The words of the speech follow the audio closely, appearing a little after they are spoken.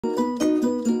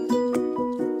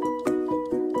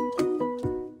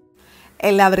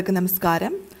എല്ലാവർക്കും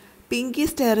നമസ്കാരം. പിങ്കി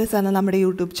സ്റ്റേറസ് എന്ന നമ്മുടെ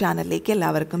യൂട്യൂബ് ചാനലിലേക്ക്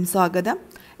എല്ലാവർക്കും സ്വാഗതം.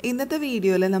 ഇന്നത്തെ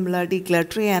വീഡിയോയിൽ നമ്മൾ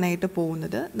ഡീക്ലട്ടർ ചെയ്യാനായിട്ട്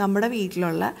പോകുന്നത് നമ്മുടെ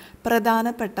വീട്ടിലുള്ള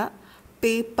പ്രധാനപ്പെട്ട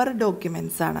പേപ്പർ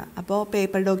ഡോക്യുമെൻറ്റ്സ് ആണ്. അപ്പോൾ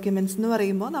പേപ്പർ ഡോക്യുമെൻറ്റ്സ് എന്ന്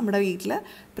പറയുമ്പോൾ നമ്മുടെ വീട്ടിൽ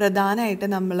പ്രധാനമായിട്ട്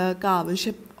നമ്മൾക്ക്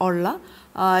ആവശ്യം ഉള്ള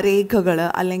രേഖകൾ,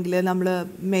 അല്ലെങ്കിൽ നമ്മൾ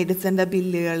മെഡിസിൻ്റെ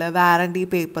ബില്ലുകൾ, വാറണ്ടി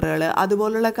പേപ്പറുകൾ,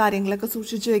 അതുപോലുള്ള കാര്യങ്ങളൊക്കെ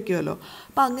സൂക്ഷിച്ച് വെക്കുമല്ലോ.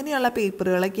 അപ്പോൾ അങ്ങനെയുള്ള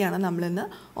പേപ്പറുകളൊക്കെയാണ് നമ്മളിന്ന്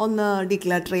ഒന്ന്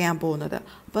ഡിക്ലട്ടർ ചെയ്യാൻ പോകുന്നത്.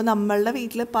 അപ്പോൾ നമ്മളുടെ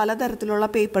വീട്ടിൽ പലതരത്തിലുള്ള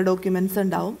പേപ്പർ ഡോക്യുമെൻറ്റ്സ്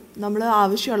ഉണ്ടാവും. നമ്മൾ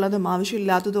ആവശ്യമുള്ളതും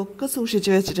ആവശ്യമില്ലാത്തതും ഒക്കെ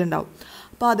സൂക്ഷിച്ച് വെച്ചിട്ടുണ്ടാവും.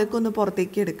 അപ്പോൾ അതൊക്കെ ഒന്ന്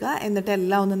പുറത്തേക്ക് എടുക്കുക, എന്നിട്ട്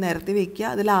എല്ലാം ഒന്ന് നിരത്തി വയ്ക്കുക.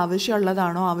 അതിൽ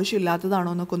ആവശ്യമുള്ളതാണോ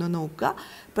ആവശ്യമില്ലാത്തതാണോ എന്നൊക്കെ ഒന്ന് നോക്കുക.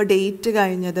 ഇപ്പോൾ ഡേറ്റ്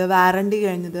കഴിഞ്ഞത്, വാറണ്ടി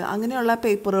കഴിഞ്ഞത്, അങ്ങനെയുള്ള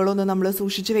പേപ്പറുകളൊന്നും നമ്മൾ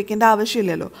സൂക്ഷിച്ച് വെക്കേണ്ട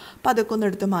ആവശ്യമില്ലല്ലോ. അപ്പോൾ അതൊക്കെ ഒന്ന്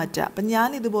എടുത്ത് മാറ്റുക. അപ്പം ഞാൻ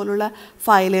ഇതുപോലുള്ള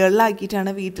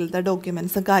ഫയലുകളിലാക്കിയിട്ടാണ് വീട്ടിലത്തെ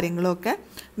ഡോക്യുമെൻറ്റ്സും കാര്യങ്ങളും ഒക്കെ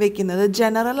വെക്കുന്നത്.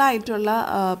 ജനറലായിട്ടുള്ള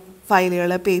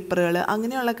ഫയലുകൾ, പേപ്പറുകൾ,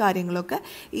 അങ്ങനെയുള്ള കാര്യങ്ങളൊക്കെ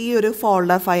ഈ ഒരു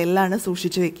ഫോൾഡർ ഫയലിലാണ്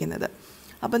സൂക്ഷിച്ച് വെക്കുന്നത്.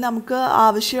 അപ്പോൾ നമുക്ക്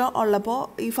ആവശ്യം ഉള്ളപ്പോൾ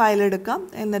ഈ ഫയൽ എടുക്കാം,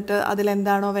 എന്നിട്ട്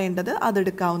അതിലെന്താണോ വേണ്ടത്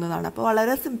അതെടുക്കാവുന്നതാണ്. അപ്പോൾ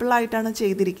വളരെ സിമ്പിളായിട്ടാണ്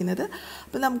ചെയ്തിരിക്കുന്നത്.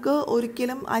 അപ്പോൾ നമുക്ക്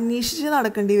ഒരിക്കലും അന്വേഷിച്ച്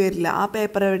നടക്കേണ്ടി വരില്ല. ആ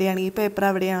പേപ്പർ എവിടെയാണ്, ഈ പേപ്പർ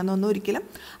എവിടെയാണെന്നൊന്നും ഒരിക്കലും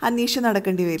അന്വേഷിച്ച്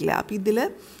നടക്കേണ്ടി വരില്ല. അപ്പോൾ ഇതിൽ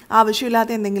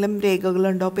ആവശ്യമില്ലാത്ത എന്തെങ്കിലും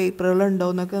രേഖകളുണ്ടോ, പേപ്പറുകളുണ്ടോ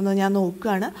എന്നൊക്കെ ഒന്ന് ഞാൻ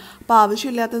നോക്കുകയാണ്. അപ്പോൾ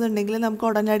ആവശ്യമില്ലാത്തതുണ്ടെങ്കിൽ നമുക്ക്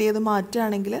ഉടനടി അത്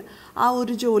മാറ്റുകയാണെങ്കിൽ ആ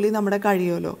ഒരു ജോലി നമ്മുടെ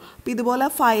കഴിയുമല്ലോ. അപ്പോൾ ഇതുപോലെ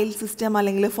ഫയൽ സിസ്റ്റം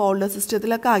അല്ലെങ്കിൽ ഫോൾഡർ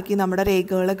സിസ്റ്റത്തിലൊക്കെ ആക്കി നമ്മുടെ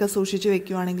രേഖകളൊക്കെ സൂക്ഷിച്ച്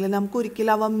വെക്കുകയാണെങ്കിൽ നമുക്ക് ഒരിക്കലും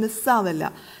അവ മിസ്സാവില്ല.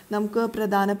 നമുക്ക്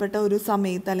പ്രധാനപ്പെട്ട ഒരു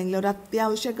സമയത്ത് അല്ലെങ്കിൽ ഒരു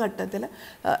അത്യാവശ്യ ഘട്ടത്തിൽ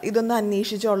ഇതൊന്ന്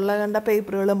അന്വേഷിച്ചുള്ള കണ്ട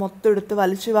പേപ്പറുകൾ മൊത്തം എടുത്ത്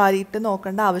വലിച്ചു വാരിയിട്ട്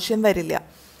നോക്കേണ്ട ആവശ്യം വരില്ല.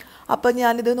 അപ്പം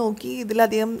ഞാനിത് നോക്കി,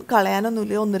 ഇതിലധികം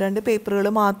കളയാനൊന്നുമില്ല. 1-2 പേപ്പറുകൾ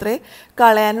മാത്രമേ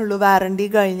കളയാനുള്ളൂ. വാറണ്ടി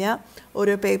കഴിഞ്ഞ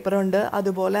ഒരു പേപ്പറുണ്ട്,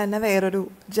 അതുപോലെ തന്നെ വേറൊരു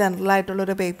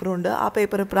ജനറലായിട്ടുള്ളൊരു പേപ്പറുണ്ട്. ആ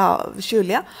പേപ്പർ ഇപ്പോൾ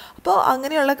ആവശ്യമില്ല. അപ്പോൾ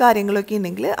അങ്ങനെയുള്ള കാര്യങ്ങളൊക്കെ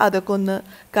ഉണ്ടെങ്കിൽ അതൊക്കെ ഒന്ന്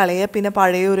കളയുക. പിന്നെ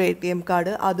പഴയ ഒരു ATM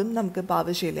കാർഡ്, അതും നമുക്കിപ്പോൾ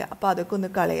ആവശ്യമില്ല. അപ്പോൾ അതൊക്കെ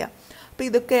ഒന്ന് കളയാം. അപ്പോൾ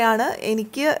ഇതൊക്കെയാണ്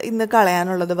എനിക്ക് ഇന്ന്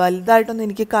കളയാനുള്ളത്. വലുതായിട്ടൊന്നും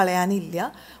എനിക്ക് കളയാനില്ല.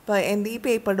 അപ്പോൾ എൻ്റെ ഈ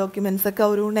പേപ്പർ ഡോക്യുമെൻറ്റ്സൊക്കെ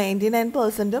ഒരു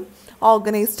 99%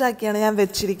 ഓർഗനൈസ്ഡ് ആക്കിയാണ് ഞാൻ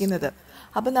വെച്ചിരിക്കുന്നത്.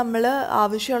 അപ്പോൾ നമ്മൾ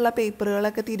ആവശ്യമുള്ള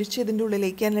പേപ്പറുകളൊക്കെ തിരിച്ച് ഇതിൻ്റെ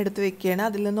ഉള്ളിലേക്ക് തന്നെ എടുത്ത് വെക്കുകയാണ്.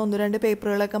 അതിൽ നിന്ന് 1-2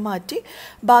 പേപ്പറുകളൊക്കെ മാറ്റി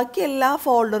ബാക്കി എല്ലാ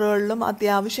ഫോൾഡറുകളിലും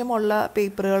അത്യാവശ്യമുള്ള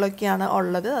പേപ്പറുകളൊക്കെയാണ്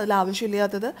ഉള്ളത്. അതിൽ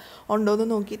ആവശ്യമില്ലാത്തത് ഉണ്ടോ എന്ന്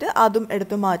നോക്കിയിട്ട് അതും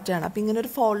എടുത്ത് മാറ്റുകയാണ്. അപ്പോൾ ഇങ്ങനെ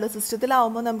ഒരു ഫോൾഡർ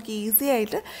സിസ്റ്റത്തിലാവുമ്പോൾ നമുക്ക് ഈസി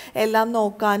ആയിട്ട് എല്ലാം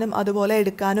നോക്കാനും അതുപോലെ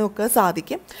എടുക്കാനും ഒക്കെ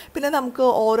സാധിക്കും. പിന്നെ നമുക്ക്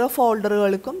ഓരോ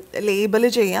ഫോൾഡറുകൾക്കും ലേബൽ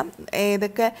ചെയ്യാം.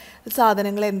 ഏതൊക്കെ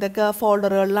സാധനങ്ങൾ എന്തൊക്കെ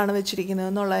ഫോൾഡറുകളിലാണ് വെച്ചിരിക്കുന്നത്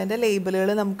എന്നുള്ളതിൻ്റെ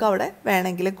ലേബലുകൾ നമുക്ക് അവിടെ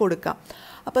വേണമെങ്കിൽ കൊടുക്കാം.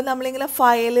 അപ്പോൾ നമ്മളിങ്ങനെ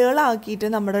ഫയലുകളാക്കിയിട്ട്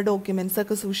നമ്മുടെ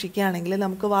ഡോക്യുമെൻറ്റ്സൊക്കെ സൂക്ഷിക്കുകയാണെങ്കിൽ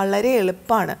നമുക്ക് വളരെ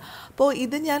എളുപ്പമാണ്. അപ്പോൾ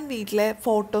ഇത് ഞാൻ വീട്ടിലെ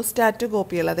ഫോട്ടോസ്റ്റാറ്റ്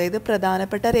കോപ്പികൾ, അതായത്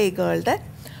പ്രധാനപ്പെട്ട രേഖകളുടെ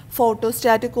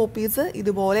ഫോട്ടോസ്റ്റാറ്റ് കോപ്പീസ്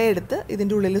ഇതുപോലെ എടുത്ത്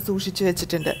ഇതിൻ്റെ ഉള്ളിൽ സൂക്ഷിച്ച്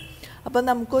വെച്ചിട്ടുണ്ട്. അപ്പം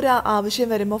നമുക്കൊരു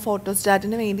ആവശ്യം വരുമ്പോൾ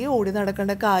ഫോട്ടോസ്റ്റാറ്റിന് വേണ്ടി ഓടി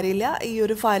നടക്കേണ്ട കാര്യമില്ല. ഈ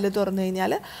ഒരു ഫയൽ തുറന്നു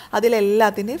കഴിഞ്ഞാൽ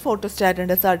അതിലെല്ലാത്തിൻ്റെയും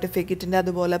ഫോട്ടോസ്റ്റാറ്റുണ്ട്. സർട്ടിഫിക്കറ്റിൻ്റെ,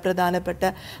 അതുപോലെ പ്രധാനപ്പെട്ട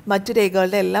മറ്റ്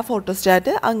രേഖകളുടെ എല്ലാ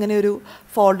ഫോട്ടോസ്റ്റാറ്റ് അങ്ങനെ ഒരു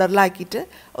ഫോൾഡറിലാക്കിയിട്ട്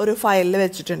ഒരു ഫയലിൽ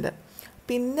വെച്ചിട്ടുണ്ട്.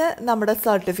 പിന്നെ നമ്മുടെ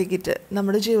സർട്ടിഫിക്കറ്റ്,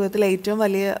 നമ്മുടെ ജീവിതത്തിൽ ഏറ്റവും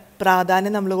വലിയ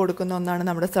പ്രാധാന്യം നമ്മൾ കൊടുക്കുന്ന ഒന്നാണ്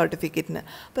നമ്മുടെ സർട്ടിഫിക്കറ്റിന്.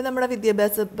 അപ്പോൾ നമ്മുടെ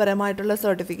വിദ്യാഭ്യാസപരമായിട്ടുള്ള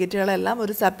സർട്ടിഫിക്കറ്റുകളെല്ലാം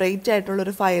ഒരു സെപ്പറേറ്റ്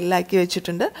ആയിട്ടുള്ളൊരു ഫയലിലാക്കി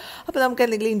വെച്ചിട്ടുണ്ട്. അപ്പോൾ നമുക്ക്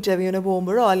എന്തെങ്കിലും ഇൻ്റർവ്യൂവിന്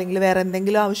പോകുമ്പോഴോ അല്ലെങ്കിൽ വേറെ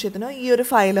എന്തെങ്കിലും ആവശ്യത്തിനോ ഈ ഒരു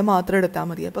ഫയൽ മാത്രം എടുത്താൽ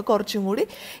മതി. അപ്പോൾ കുറച്ചും കൂടി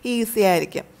ഈസി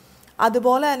ആയിരിക്കും.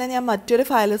 അതുപോലെ തന്നെ ഞാൻ മറ്റൊരു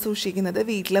ഫയൽ സൂക്ഷിക്കുന്നത്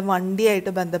വീട്ടിലെ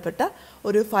വണ്ടിയായിട്ട് ബന്ധപ്പെട്ട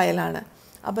ഒരു ഫയലാണ്.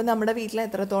 അപ്പോൾ നമ്മുടെ വീട്ടിൽ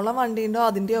എത്രത്തോളം വണ്ടിയുണ്ടോ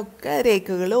അതിൻ്റെയൊക്കെ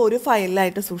രേഖകൾ ഒരു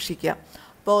ഫയലിലായിട്ട് സൂക്ഷിക്കുക.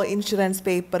 ഇപ്പോൾ ഇൻഷുറൻസ്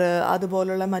പേപ്പർ,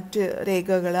 അതുപോലുള്ള മറ്റ്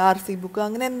രേഖകൾ, RC ബുക്ക്,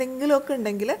 അങ്ങനെ എന്തെങ്കിലുമൊക്കെ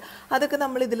ഉണ്ടെങ്കിൽ അതൊക്കെ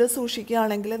നമ്മൾ ഇതിൽ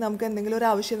സൂക്ഷിക്കുകയാണെങ്കിൽ നമുക്ക് എന്തെങ്കിലും ഒരു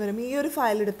ആവശ്യം വരുമ്പോൾ ഈ ഒരു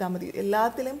ഫയൽ എടുത്താൽ മതി.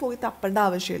 എല്ലാത്തിലും പോയി തപ്പേണ്ട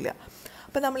ആവശ്യമില്ല.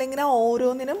 അപ്പോൾ നമ്മളിങ്ങനെ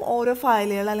ഓരോന്നിനും ഓരോ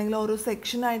ഫയലുകൾ അല്ലെങ്കിൽ ഓരോ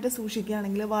സെക്ഷനായിട്ട്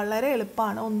സൂക്ഷിക്കുകയാണെങ്കിൽ വളരെ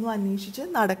എളുപ്പമാണ്. ഒന്നും അന്വേഷിച്ച്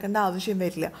നടക്കേണ്ട ആവശ്യം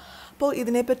വരില്ല. അപ്പോൾ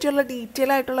ഇതിനെപ്പറ്റിയുള്ള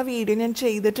ഡീറ്റെയിൽ ആയിട്ടുള്ള വീഡിയോ ഞാൻ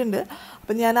ചെയ്തിട്ടുണ്ട്.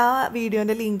 അപ്പോൾ ഞാൻ ആ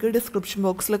വീഡിയോൻ്റെ ലിങ്ക് ഡിസ്ക്രിപ്ഷൻ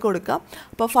ബോക്സിൽ കൊടുക്കാം.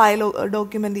 അപ്പോൾ ഫയൽ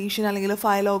ഡോക്യുമെൻറ്റേഷൻ അല്ലെങ്കിൽ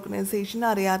ഫയൽ ഓർഗനൈസേഷൻ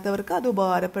അറിയാത്തവർക്ക് അത്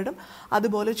ഉപകാരപ്പെടും.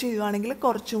 അതുപോലെ ചെയ്യുകയാണെങ്കിൽ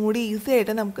കുറച്ചും കൂടി ഈസി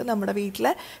ആയിട്ട് നമുക്ക് നമ്മുടെ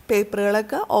വീട്ടിലെ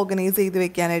പേപ്പറുകളൊക്കെ ഓർഗനൈസ് ചെയ്ത്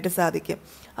വെക്കാനായിട്ട് സാധിക്കും.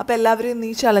 അപ്പോൾ എല്ലാവരും ഇന്ന്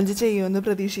ഈ ചലഞ്ച് ചെയ്യുമെന്ന്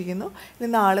പ്രതീക്ഷിക്കുന്നു. ഇനി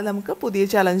നാളെ നമുക്ക് പുതിയ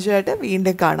ചലഞ്ചുമായിട്ട്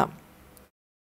വീണ്ടും കാണാം.